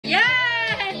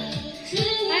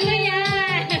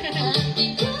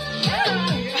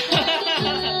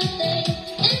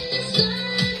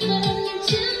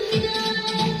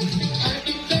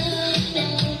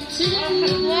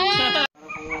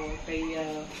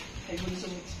Ay, Bunso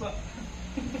mix pa.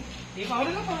 Hindi pa ako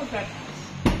rin lang pa mag-practice.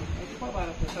 Ito pa,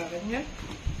 para po sa akin yan.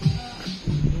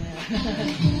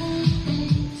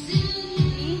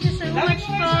 Thank you so much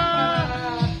po.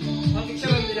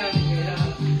 Mag-picture lang din namin nila.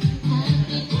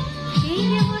 Thank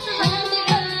you po sa pagkakas.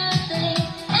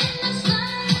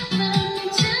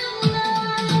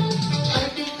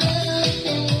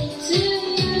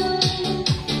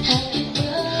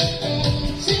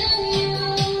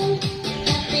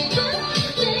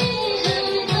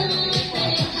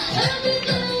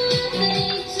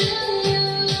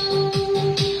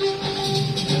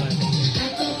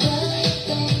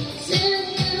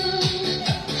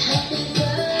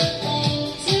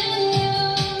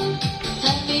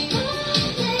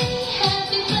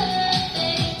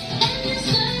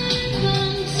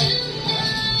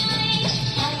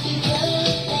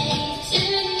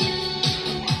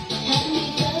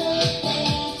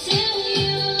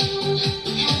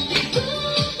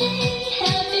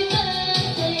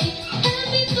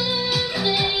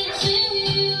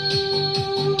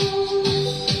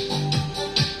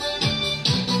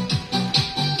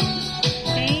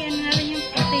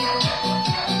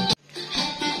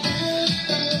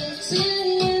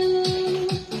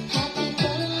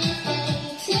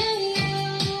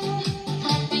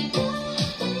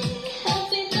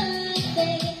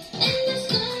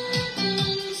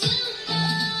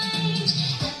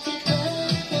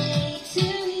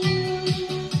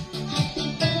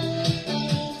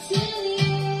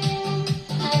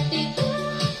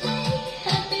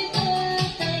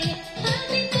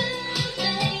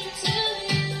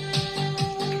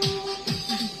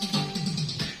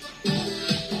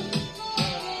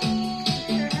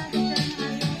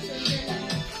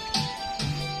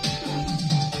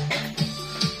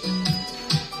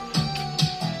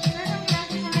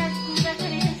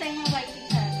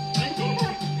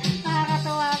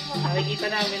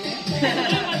 Nakikita namin eh.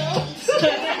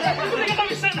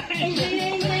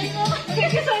 Enjoy po. Enjoy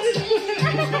po kami.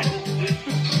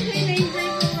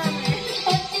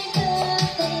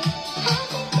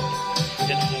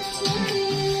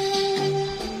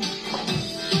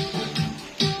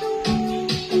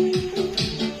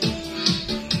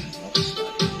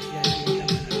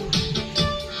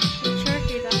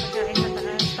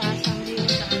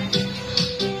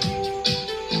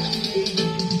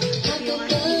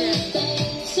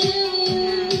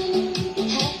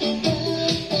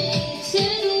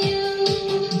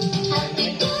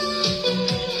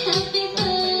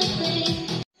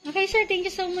 Thank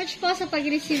you so much po sa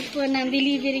pag-receive po ng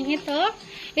delivering ito.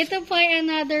 Ito po ay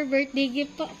another birthday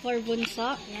gift po for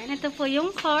Bunso. Yan, ito po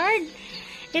yung card.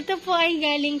 Ito po ay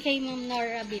galing kay Maam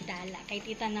Nora Bitalac, kay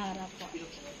Tita Nora po.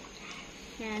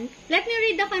 Yan. Let me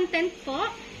read the content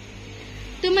po.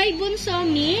 To my Bunso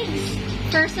mix,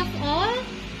 first of all,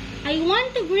 I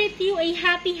want to greet you a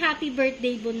happy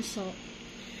birthday, Bunso.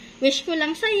 Wish ko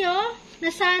lang sa'yo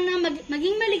na sana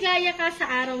maging maligaya ka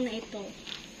sa araw na ito.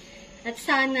 At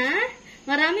sana,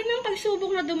 marami mang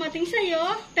pagsubok na dumating sa iyo,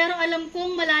 pero alam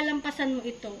kong malalampasan mo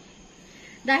ito.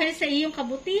 Dahil sa iyong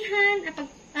kabutihan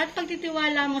at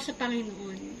pagtitiwala mo sa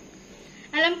Panginoon.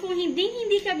 Alam kong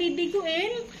hindi ka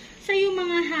bibiguin sa iyong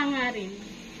mga hangarin.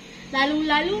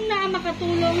 Lalong-lalong na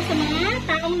makatulong sa mga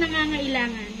taong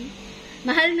nangangailangan.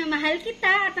 Mahal na mahal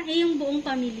kita at ang iyong buong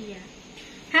pamilya.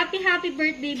 Happy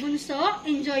birthday, Bunso.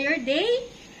 Enjoy your day.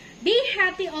 Be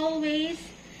happy always.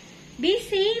 Be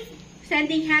safe.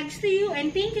 Sending hugs to you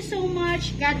and thank you so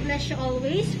much. God bless you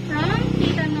always. From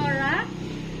Tita Nora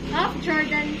of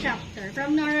Jordan Chapter.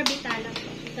 From Nora Bitalac.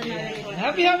 Tita Nora.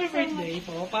 Happy birthday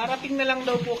po. Parating na lang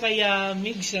daw po kay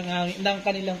MYGZ ng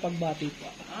kanilang pagbati po.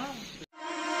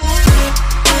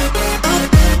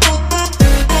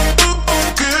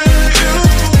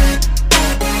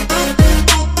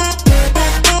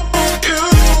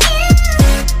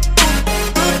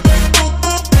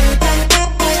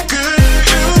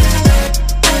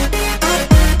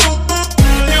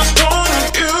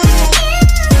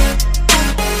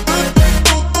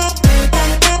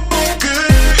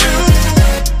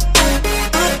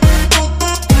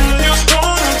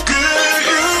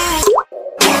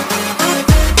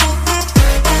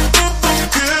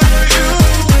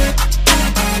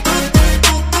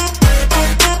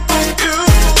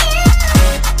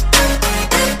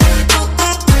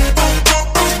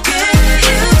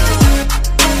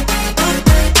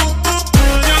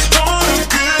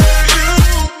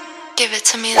 Give it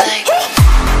to me like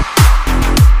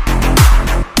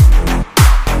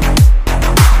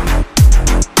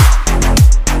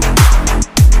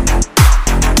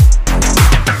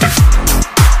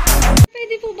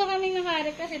Pwede po ba kami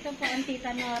makarequest? Ito po ang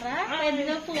Tita Nora. Pwede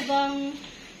na po bang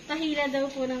Kahila daw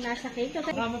po ng nasa cake.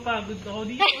 Baka mapagod ako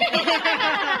dito.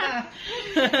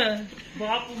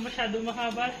 Baka po masyado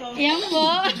mahaba to. Yan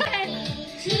po.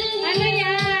 Ano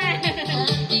yan?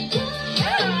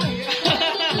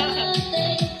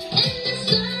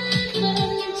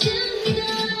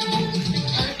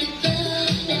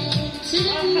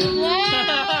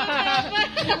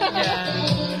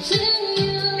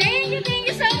 Thank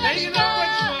you so much Thank you po. so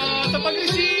much po sa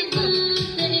pag-receive.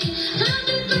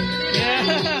 Yeah.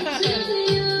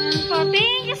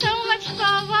 Thank you so much po.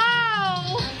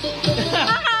 Wow!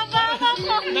 Mahaba pa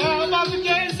po. Nakakapagod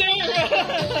kayo, sir.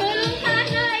 Tulong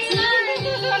sana. Ilan.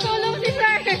 Tulong si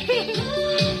sir.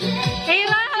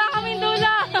 Ilan. Wala kaming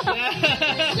dulo.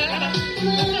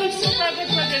 Pagod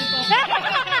pa din po.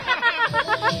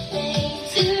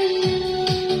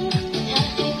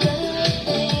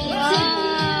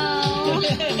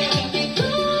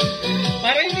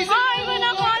 Para hindi sa... Oh, iba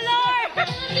na color!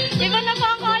 Iba na po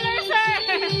ang color, sir!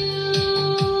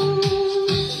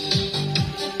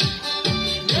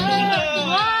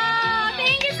 Wow!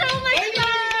 Thank you so much, po!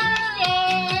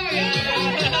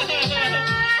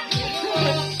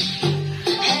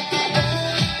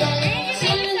 Thank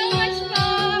you so much, po!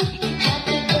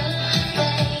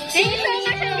 Thank you so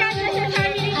much, and God bless your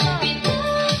family, po!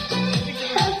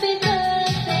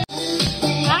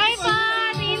 Hi, pa!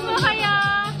 Tingin po kayo!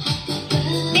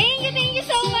 Thank you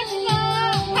so much po!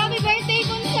 Happy birthday,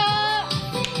 Bunso!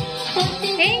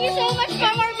 Thank you so much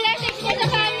po!